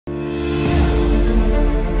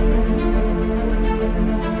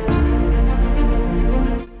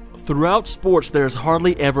Throughout sports, there's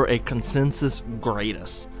hardly ever a consensus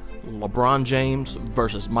greatest. LeBron James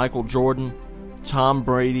versus Michael Jordan, Tom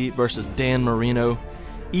Brady versus Dan Marino,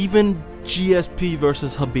 even GSP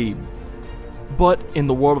versus Habib. But in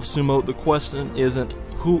the world of sumo, the question isn't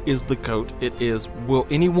who is the GOAT, it is will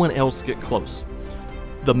anyone else get close?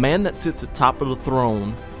 The man that sits atop of the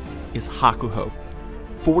throne is Hakuho.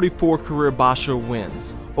 44 career basho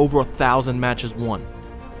wins, over 1,000 matches won.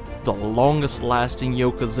 The longest lasting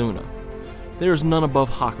Yokozuna. There is none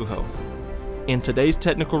above Hakuho. In today's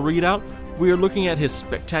technical readout, we are looking at his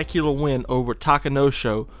spectacular win over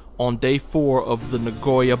Takanosho on day 4 of the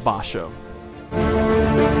Nagoya Basho.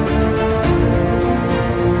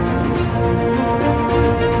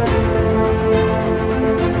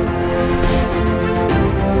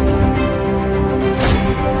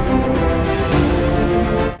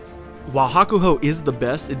 While Hakuho is the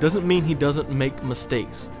best, it doesn't mean he doesn't make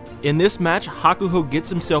mistakes. In this match, Hakuho gets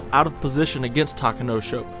himself out of position against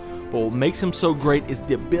Takanosho, but what makes him so great is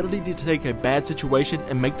the ability to take a bad situation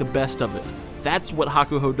and make the best of it. That's what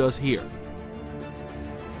Hakuho does here.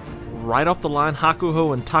 Right off the line,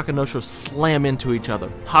 Hakuho and Takanosho slam into each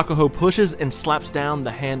other. Hakuho pushes and slaps down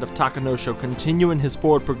the hand of Takanosho, continuing his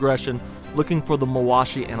forward progression, looking for the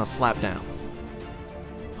mawashi and a slapdown.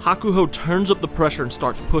 Hakuho turns up the pressure and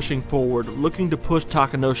starts pushing forward, looking to push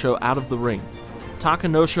Takanosho out of the ring.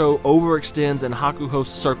 Takanosho overextends and Hakuho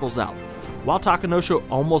circles out. While Takanosho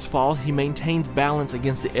almost falls, he maintains balance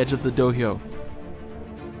against the edge of the dohyo.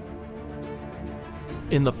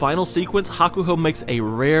 In the final sequence, Hakuho makes a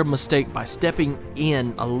rare mistake by stepping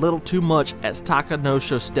in a little too much as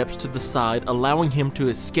Takanosho steps to the side, allowing him to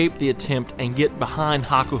escape the attempt and get behind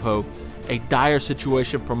Hakuho, a dire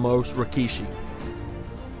situation for most Rikishi.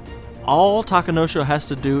 All Takanosho has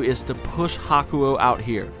to do is to push Hakuho out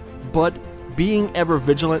here, but being ever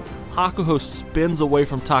vigilant, Hakuho spins away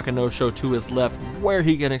from Takanosho to his left where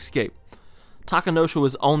he can escape. Takanosho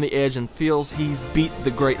is on the edge and feels he's beat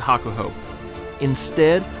the great Hakuho.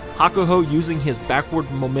 Instead, Hakuho, using his backward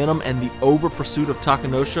momentum and the over pursuit of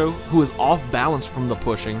Takanosho, who is off balance from the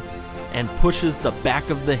pushing, and pushes the back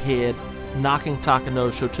of the head, knocking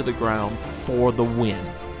Takanosho to the ground for the win.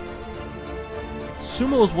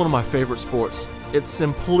 Sumo is one of my favorite sports. Its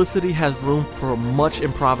simplicity has room for much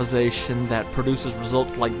improvisation that produces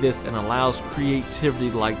results like this and allows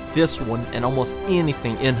creativity like this one and almost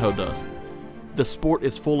anything Inho does. The sport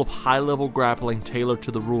is full of high-level grappling tailored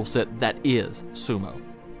to the rule set that is sumo.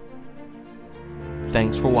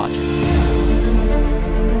 Thanks for watching.